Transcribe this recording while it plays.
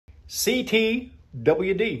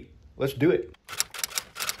CTWD. Let's do it.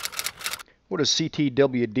 What does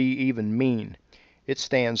CTWD even mean? It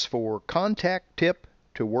stands for Contact Tip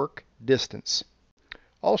to Work Distance.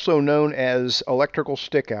 Also known as electrical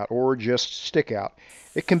stickout or just stickout.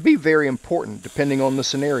 It can be very important depending on the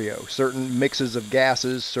scenario. Certain mixes of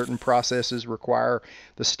gases, certain processes require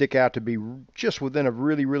the stickout to be just within a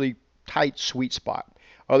really tight sweet spot.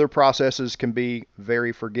 Other processes can be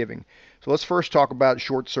very forgiving. So let's first talk about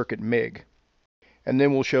short circuit MIG. And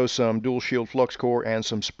then we'll show some dual shield flux core and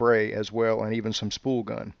some spray as well, and even some spool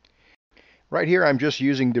gun. Right here I'm just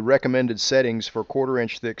using the recommended settings for 1/4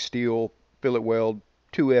 inch thick steel fillet weld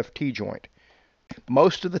 2F T-joint.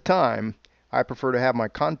 Most of the time I prefer to have my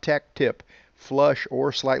contact tip flush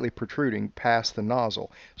or slightly protruding past the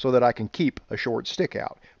nozzle so that I can keep a short stick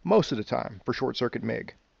out most of the time for short circuit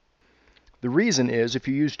MIG. The reason is if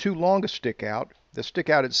you use too long a stick out, the stick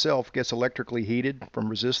out itself gets electrically heated from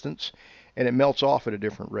resistance and it melts off at a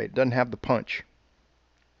different rate. It doesn't have the punch.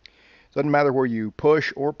 It doesn't matter where you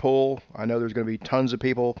push or pull. I know there's going to be tons of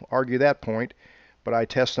people argue that point, but I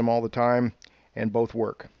test them all the time and both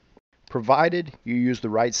work, provided you use the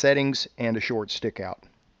right settings and a short stick out.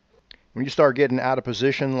 When you start getting out of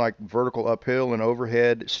position like vertical uphill and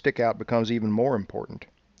overhead, stick out becomes even more important.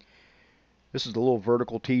 This is the little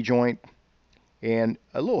vertical T-joint, and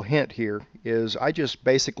a little hint here is I just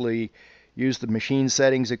basically used the machine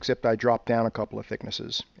settings, except I dropped down a couple of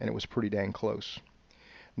thicknesses and it was pretty dang close.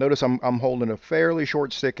 Notice I'm holding a fairly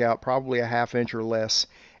short stick out, probably a 1/2 inch or less,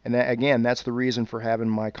 and that, again, that's the reason for having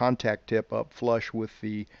my contact tip up flush with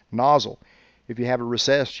the nozzle. If you have it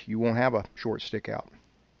recessed, you won't have a short stick out.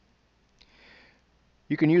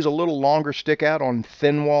 You can use a little longer stick out on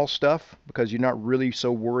thin wall stuff because you're not really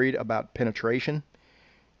so worried about penetration.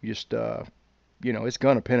 You just you know, it's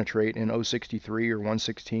going to penetrate in 0.63 or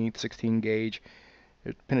 1/16, 16 gauge.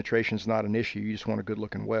 Penetration is not an issue. You just want a good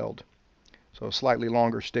looking weld. So a slightly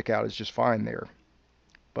longer stick out is just fine there.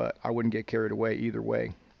 But I wouldn't get carried away either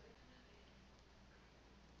way.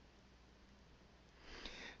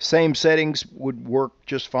 Same settings would work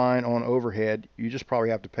just fine on overhead. You just probably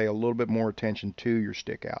have to pay a little bit more attention to your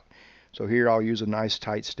stick out. So here I'll use a nice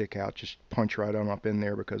tight stick out. Just punch right on up in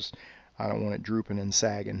there because I don't want it drooping and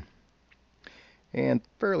sagging. And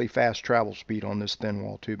fairly fast travel speed on this thin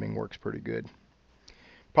wall tubing works pretty good.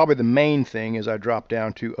 Probably the main thing is I drop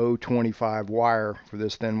down to 0.25 wire for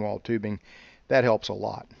this thin wall tubing. That helps a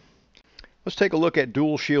lot. Let's take a look at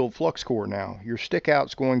dual shield flux core now. Your stick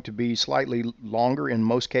out's going to be slightly longer in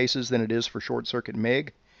most cases than it is for short circuit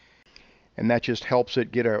MIG, and that just helps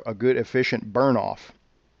it get a good efficient burn off.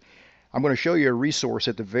 I'm going to show you a resource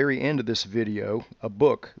at the very end of this video, a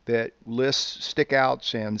book that lists stick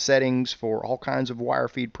outs and settings for all kinds of wire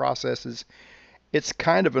feed processes. It's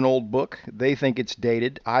kind of an old book. They think it's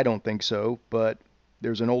dated. I don't think so, but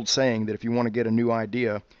there's an old saying that if you want to get a new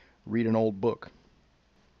idea, read an old book.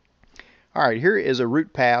 Alright, here is a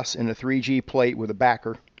root pass in a 3G plate with a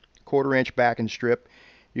backer, 1/4 inch backing strip.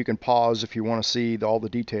 You can pause if you want to see all the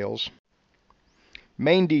details.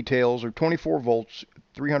 Main details are 24 volts,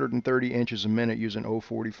 330 inches a minute using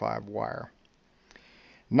 0.45 wire.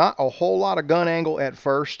 Not a whole lot of gun angle at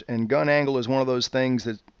first, and gun angle is one of those things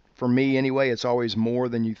that, for me anyway, it's always more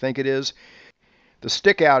than you think it is. The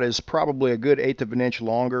stick out is probably a good 1/8 of an inch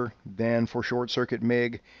longer than for short circuit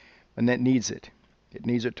MIG, and that needs it. It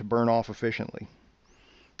needs it to burn off efficiently.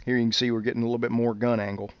 Here you can see we're getting a little bit more gun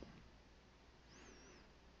angle.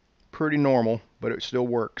 Pretty normal, but it still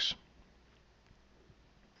works.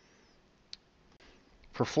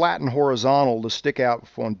 For flat and horizontal, the stick out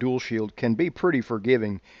on dual shield can be pretty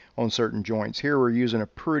forgiving on certain joints. Here we're using a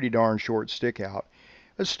pretty darn short stick out.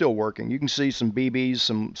 It's still working. You can see some BBs,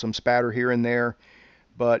 some spatter here and there,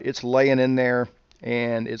 but it's laying in there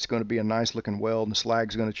and it's going to be a nice looking weld, and the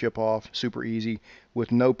slag's going to chip off super easy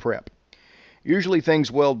with no prep. Usually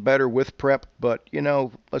things weld better with prep, but you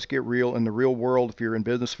know, let's get real. In the real world, if you're in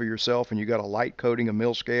business for yourself and you got a light coating, a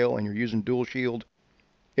mill scale, and you're using dual shield,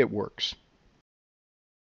 it works.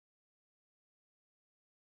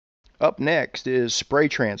 Up next is spray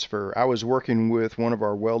transfer. I was working with one of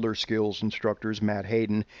our welder skills instructors, Matt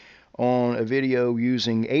Hayden, on a video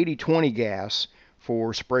using 80-20 gas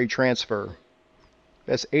for spray transfer.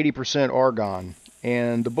 That's 80% argon,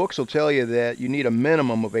 and the books will tell you that you need a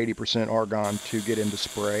minimum of 80% argon to get into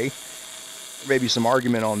spray. Maybe some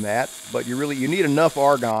argument on that, but you need enough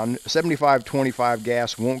argon. 75-25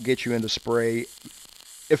 gas won't get you into spray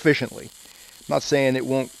efficiently. I'm not saying it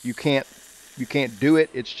won't. You can't do it.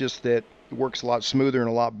 It's just that it works a lot smoother and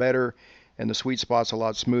a lot better, and the sweet spot's a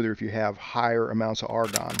lot smoother if you have higher amounts of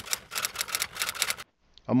argon.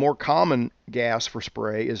 A more common gas for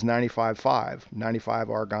spray is 95.5, 95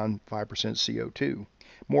 argon, 5% CO2.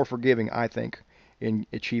 More forgiving, I think, in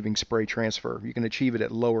achieving spray transfer. You can achieve it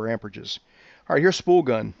at lower amperages. All right, here's spool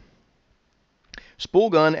gun. Spool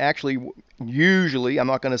gun actually, usually, I'm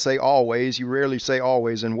not going to say always, you rarely say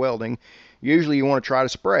always in welding. Usually you want to try to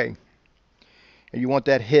spray. And you want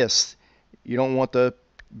that hiss. You don't want the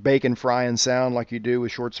bacon frying sound like you do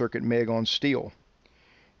with short circuit MIG on steel.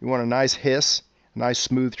 You want a nice hiss, a nice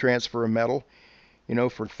smooth transfer of metal. You know,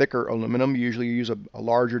 for thicker aluminum, usually you use a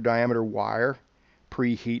larger diameter wire,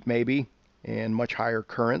 preheat maybe, and much higher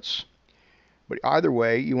currents. But either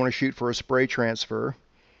way, you want to shoot for a spray transfer,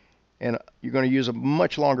 and you're going to use a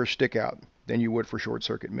much longer stick out than you would for short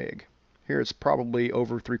circuit MIG. Here it's probably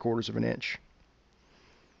over 3/4 of an inch.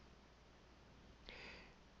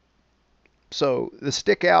 So the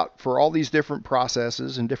stick out for all these different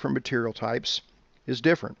processes and different material types is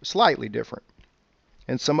different, slightly different.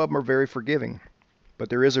 And some of them are very forgiving. But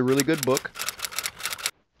there is a really good book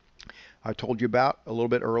I told you about a little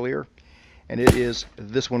bit earlier, and it is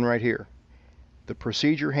this one right here. The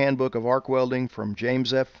Procedure Handbook of Arc Welding from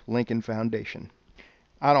James F. Lincoln Foundation.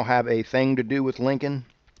 I don't have a thing to do with Lincoln.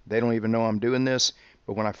 They don't even know I'm doing this.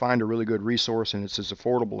 But when I find a really good resource and it's as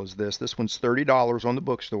affordable as this one's $30 on the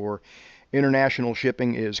bookstore. International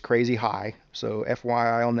shipping is crazy high, so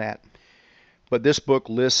FYI on that. But this book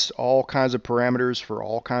lists all kinds of parameters for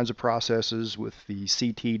all kinds of processes with the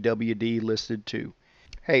CTWD listed too.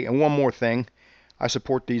 Hey, and one more thing. I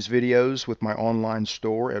support these videos with my online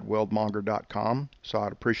store at weldmonger.com, so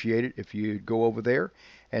I'd appreciate it if you'd go over there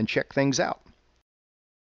and check things out.